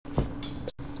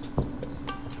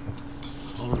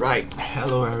Alright,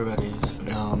 hello everybody,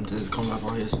 this is Combat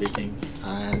here speaking,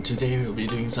 and today we'll be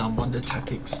doing some Wonder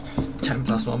Tactics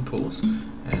 10+1 pulls.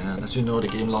 And as you know, the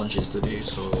game launched yesterday,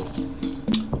 so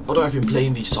although I've been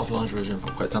playing the soft launch version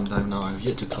for quite some time now, I've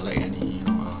yet to collect any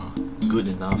good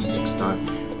enough 6-star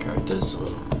characters, so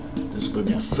this will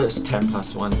be my first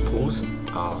 10+1 pulls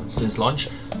since launch,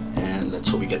 and let's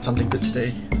hope we get something good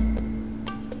today.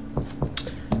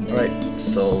 Alright,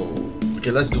 so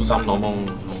okay, let's do some normal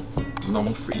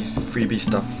freebie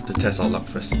stuff to test our luck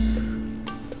first.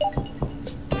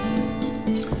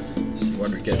 See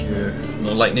what we get here.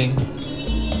 No lightning.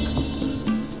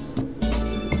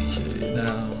 Okay,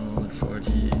 now for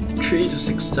the 3 to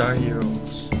 6-star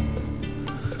heroes.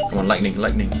 Come on, lightning.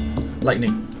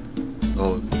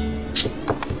 Oh.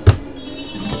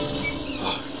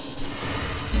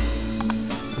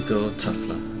 Go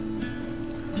Tuffler.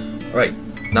 Alright,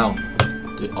 now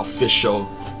the official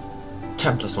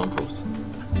 10+1 pulls.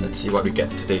 Let's see what we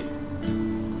get today.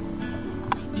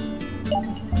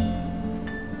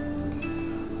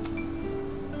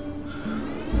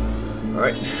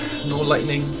 Alright, no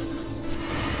lightning.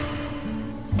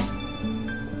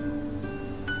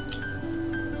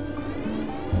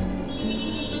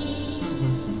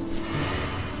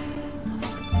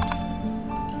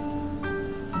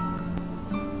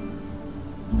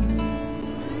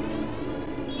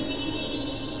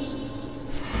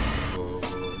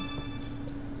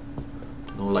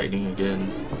 No lightning again.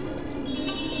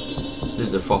 This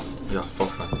is the fourth one.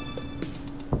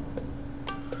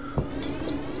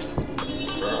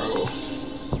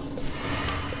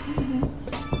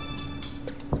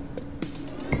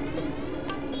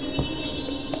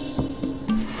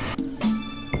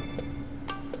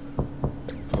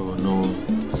 Oh no.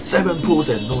 7 pulls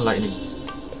and no lightning.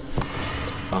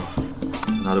 Oh,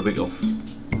 another week of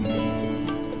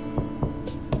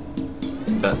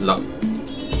bad luck.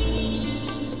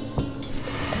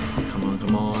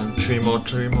 Come on, 3 more.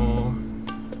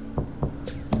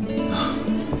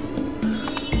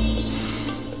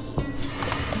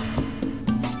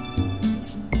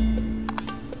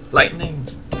 Lightning.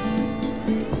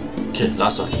 Okay,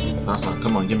 last one.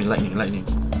 Come on, give me lightning.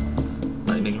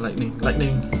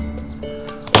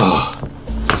 Oh,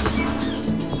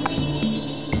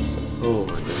 oh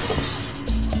my goodness.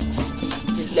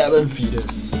 11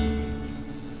 feeders.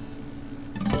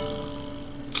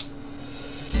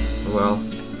 Well,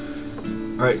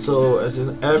 alright, so as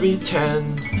in every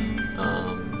 10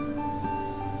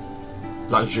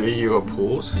 luxury hero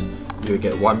pulls, you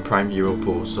get 1 prime hero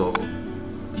pull, so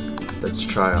let's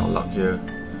try our luck here.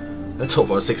 Let's hope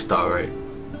for a 6-star, right?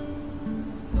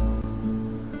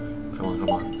 Come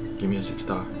on, give me a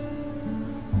 6-star.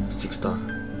 6-star.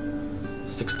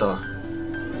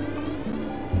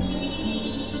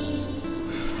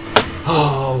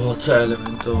 Oh, water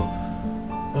elemental.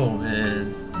 Oh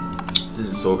man. This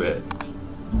is so bad.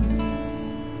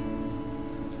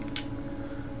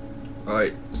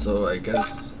 Alright, so I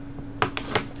guess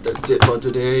that's it for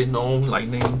today. No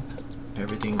lightning.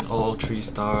 Everything all 3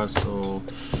 stars, so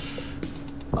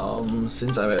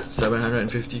since I'm at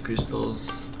 750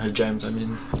 crystals, gems I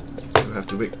mean, we'll have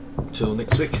to wait till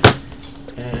next week.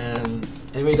 And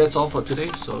anyway, that's all for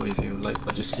today. So if you like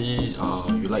what you see,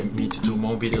 you like me to do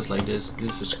more videos like this,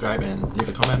 please subscribe and leave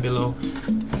a comment below,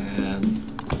 and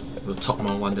we'll talk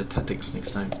more Wonder Tactics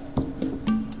next time.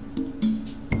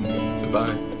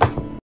 Goodbye.